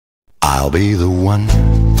I'll be the one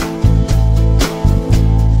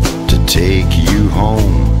to take you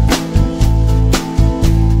home,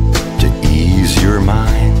 to ease your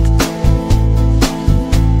mind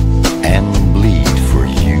and bleed for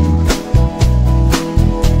you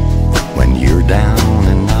when you're down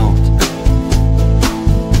and out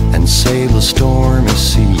and sail the stormy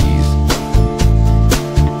seas.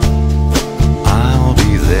 I'll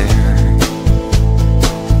be there.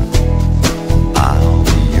 I'll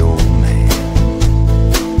be your man.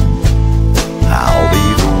 I'll be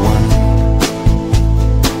the one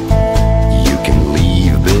you can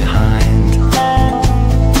leave behind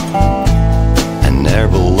and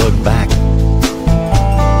never look back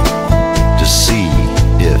to see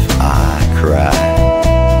if I cry.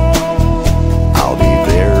 I'll be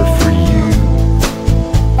there for you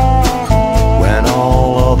when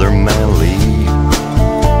all other men leave.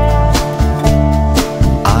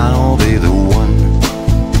 I'll be the one.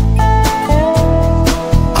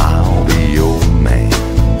 I'll be your man.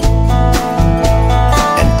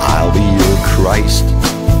 And I'll be your Christ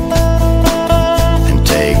and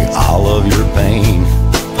take all of your pain,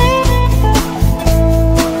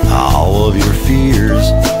 all of your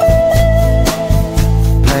fears,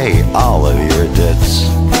 pay all of your debts,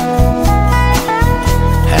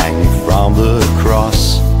 hang from the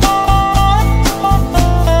cross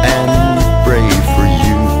and pray for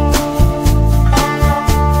you.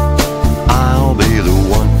 I'll be the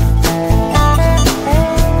one.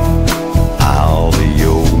 I'll be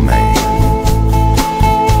your man.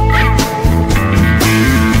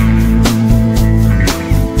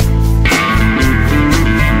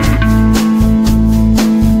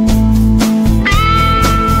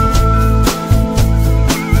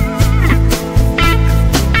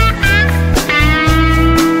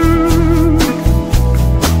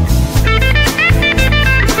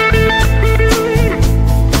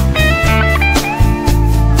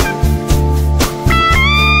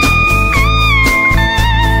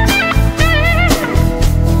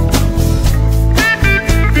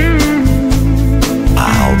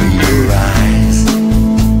 I'll be your eyes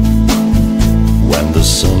when the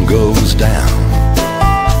sun goes down,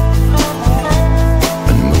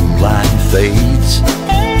 when moonlight fades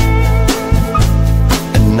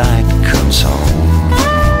and night comes home.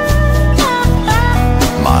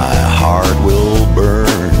 My heart will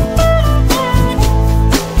burn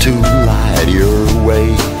to light your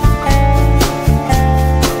way.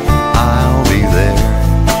 I'll be there.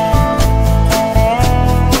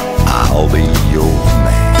 I'll be your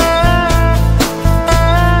man.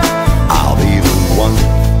 I'll be the one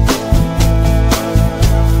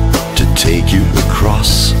to take you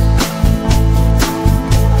across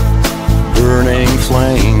burning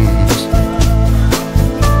flames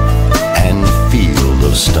and field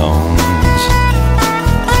of stones.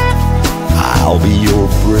 I'll be your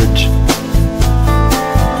bridge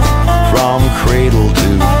from cradle to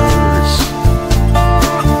hers,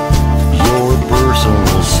 your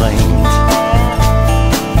personal saint.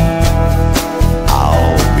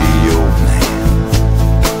 I'll be your man.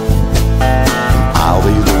 I'll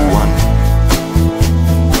be the one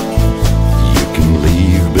you can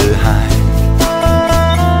leave behind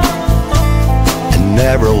and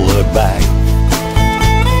never look back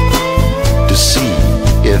to see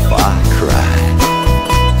if I cry.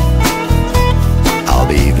 I'll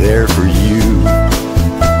be there for you